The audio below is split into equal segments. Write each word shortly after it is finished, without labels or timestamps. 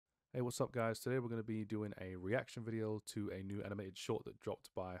Hey, what's up guys? Today we're going to be doing a reaction video to a new animated short that dropped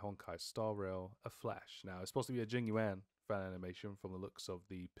by Honkai Star Rail, A Flash. Now, it's supposed to be a Jing Yuan fan animation from the looks of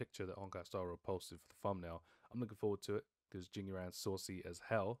the picture that Honkai Star Rail posted for the thumbnail. I'm looking forward to it because Jing Yuan's saucy as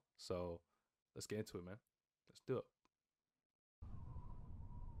hell. So, let's get into it, man. Let's do it.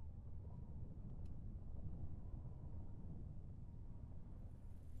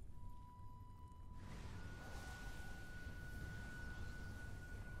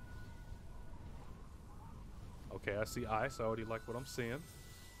 Okay, I see ice. I already like what I'm seeing.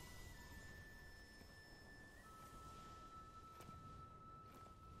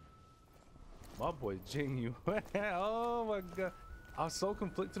 My boy Jing Yuan. Oh my god. I was so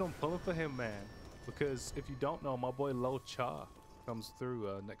conflicted on pulling for him, man. Because if you don't know, my boy Lo Cha comes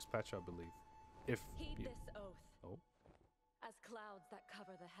through next patch, I believe. Heed this oath. Oh. As clouds that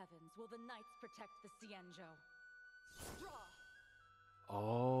cover the heavens, will the knights protect the Xianzhou. Draw.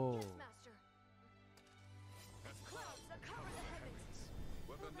 Oh. Yes, master. As clouds that cover the heavens,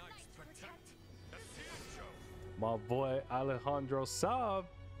 will the knights protect the Xianzhou. My boy Alejandro Saab.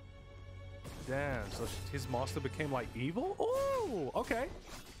 Damn, so his master became like evil? Oh, okay.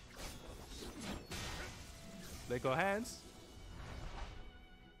 They go hands.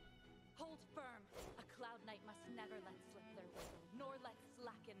 Hold firm. A cloud knight must never let slip their wiggle, nor let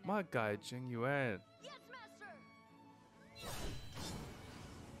slacken their My guy Jing Yuan. Yes, master.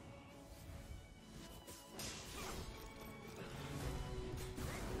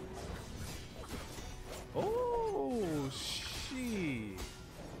 Oh, shit.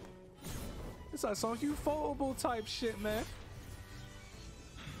 It's like some ufotable type shit, man.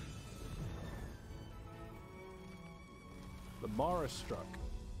 The Mara struck.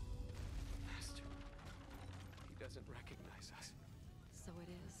 Master, he doesn't recognize us. So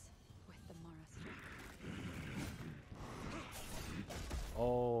it is with the Mara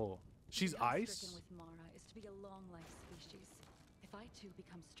Oh, she's ice? stricken with Mara is to be a long life species. If I too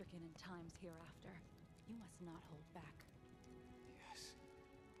become stricken in times hereafter, you must not hold back. Yes,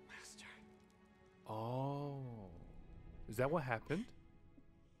 Master. Oh. Is that what happened?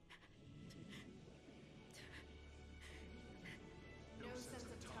 No sense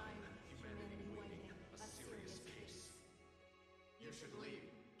of time, humanity waiting, a serious case. You should leave,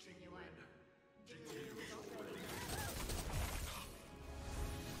 Jing Yuan. Jing Yuan is already.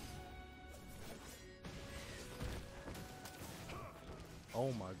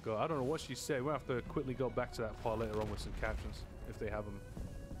 Oh my god, I don't know what she said. We'll have to quickly go back to that part later on with some captions, if they have them.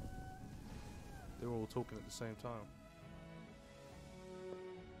 They were all talking at the same time.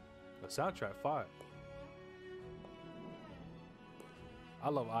 The soundtrack, fire. I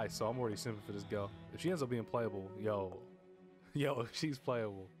love Ice, so I'm already simping for this girl. If she ends up being playable, yo, she's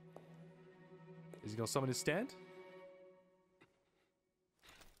playable. Is he gonna summon his stand?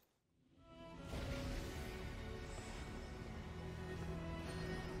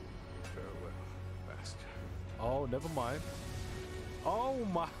 Farewell, Master. Oh, never mind. Oh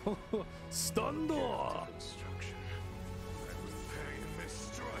my, Stundor! Construction. And with pain this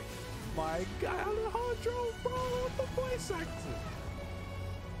strike. My God, Alejandro, bro, what the voice acting?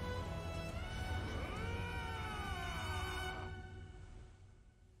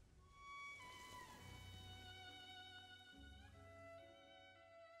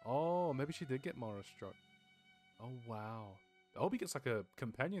 Oh, maybe she did get Mara struck. Oh, wow. I hope he gets like a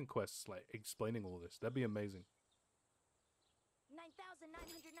companion quest, like explaining all this. That'd be amazing.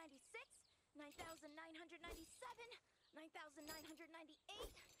 9,996, 9,997, 9,998,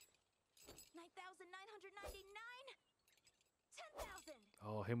 9,999, 10,000.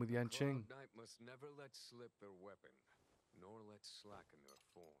 Oh, him with Yan Qing. Cloud Knight must never let slip their weapon, nor let slacken their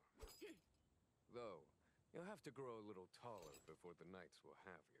form. Though, you'll have to grow a little taller before the knights will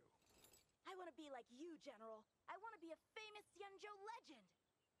have you. I want to be like you, General. I want to be a famous Xianzhou legend.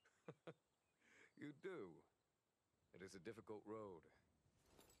 You do. It is a difficult road.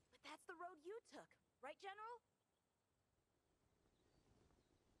 But that's the road you took, right, General?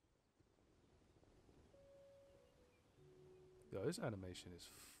 Yo, this animation is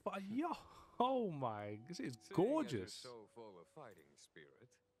fire. Oh my, this is Seeing as gorgeous. you're so full of fighting spirit.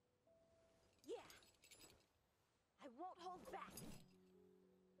 Yeah. I won't hold back.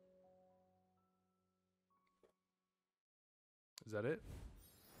 Is that it?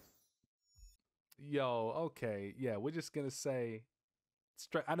 Yo, okay. Yeah, we're just gonna say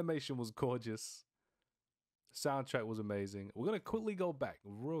animation was gorgeous. Soundtrack was amazing. We're gonna quickly go back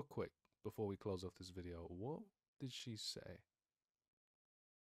real quick before we close off this video. What did she say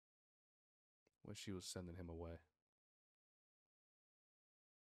when she was sending him away?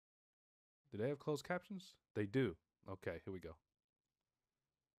 Do they have closed captions? They do. Okay, here we go.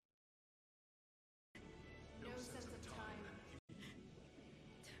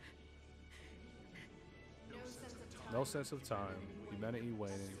 No sense of time. Humanity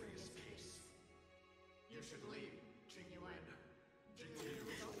waning. serious case. You should leave, Jing Yuan. Jing Yu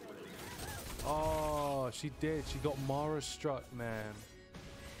is already. Oh, she did. She got Mara struck, man.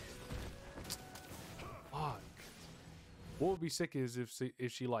 Fuck. What would be sick is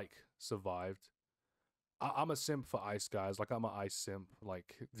if she like survived. I'm a simp for ice, guys. Like, I'm an ice simp.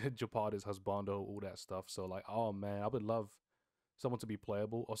 Like, Japad is husbando, all that stuff. So, like, oh man, I would love someone to be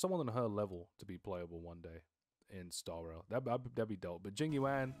playable, or someone on her level to be playable one day in Star Rail. That'd be dope. But Jing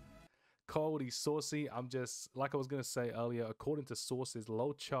Yuan, cold, he's saucy. I'm just, like I was gonna say earlier, according to sources,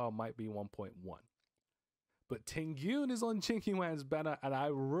 Lo Cha might be 1.1. But Tingyun is on Jing Yuan's banner, and I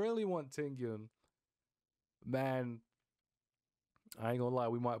really want Tingyun. Man, I ain't gonna lie,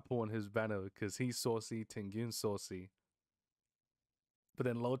 we might pull on his banner because he's saucy, Tingyun's saucy. But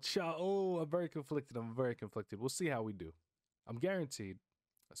then Lo Cha, oh, I'm very conflicted. We'll see how we do. I'm guaranteed,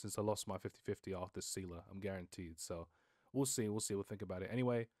 since I lost my 50-50 off this sealer, I'm guaranteed. So we'll see. We'll think about it.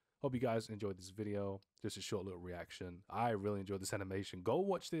 Anyway, hope you guys enjoyed this video. Just a short little reaction. I really enjoyed this animation. Go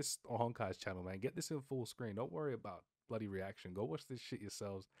watch this on Honkai's channel, man. Get this in full screen. Don't worry about bloody reaction. Go watch this shit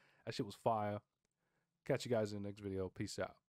yourselves. That shit was fire. Catch you guys in the next video. Peace out.